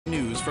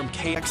news from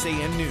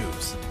KXAN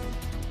News.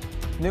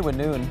 New at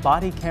noon,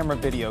 body camera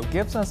video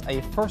gives us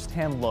a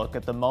first-hand look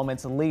at the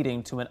moments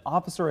leading to an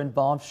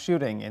officer-involved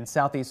shooting in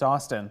southeast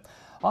Austin.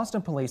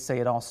 Austin police say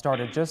it all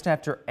started just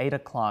after 8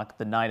 o'clock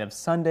the night of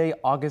Sunday,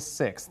 August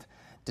 6th.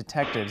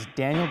 Detectives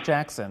Daniel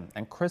Jackson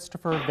and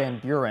Christopher Van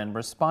Buren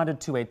responded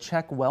to a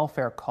Czech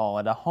welfare call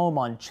at a home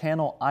on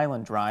Channel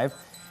Island Drive.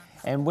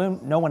 And when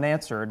no one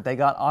answered, they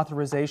got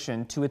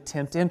authorization to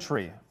attempt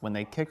entry. When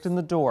they kicked in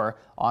the door,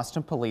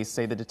 Austin police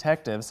say the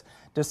detectives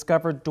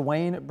discovered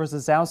Dwayne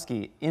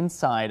Brzezowski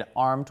inside,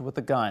 armed with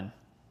a gun.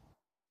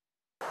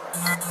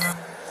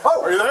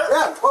 Oh, are you there?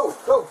 Yeah.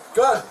 Oh,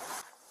 good.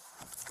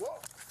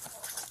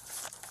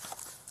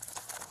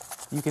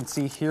 You can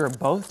see here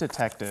both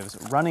detectives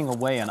running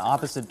away in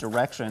opposite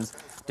directions.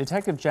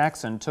 Detective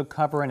Jackson took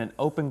cover in an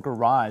open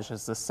garage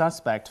as the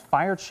suspect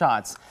fired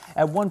shots,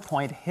 at one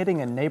point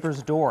hitting a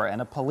neighbor's door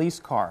and a police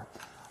car.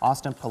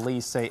 Austin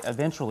police say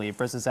eventually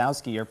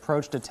Brzezowski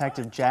approached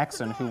Detective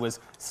Jackson, who was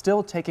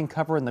still taking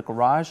cover in the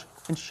garage,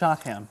 and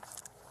shot him.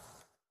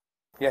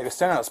 Yeah, he was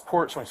standing on his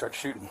porch when he started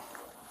shooting.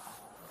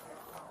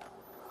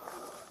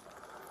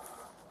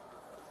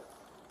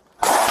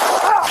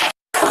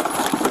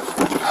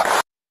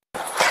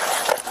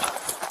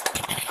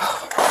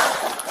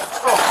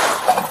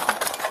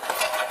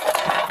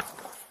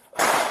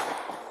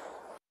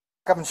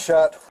 I've been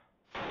shot.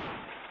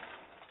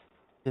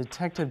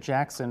 Detective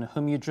Jackson,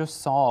 whom you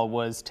just saw,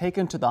 was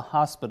taken to the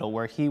hospital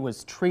where he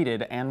was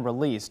treated and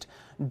released.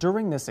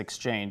 During this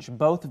exchange,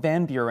 both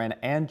Van Buren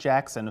and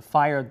Jackson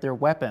fired their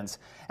weapons.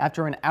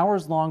 After an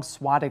hours-long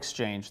SWAT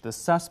exchange, the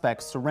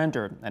suspect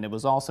surrendered, and it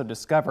was also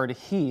discovered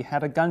he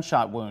had a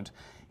gunshot wound.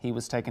 He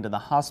was taken to the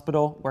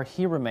hospital where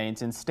he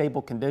remains in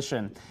stable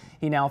condition.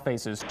 He now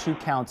faces 2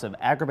 counts of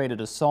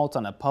aggravated assault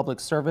on a public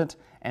servant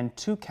and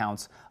 2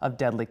 counts of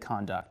deadly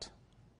conduct.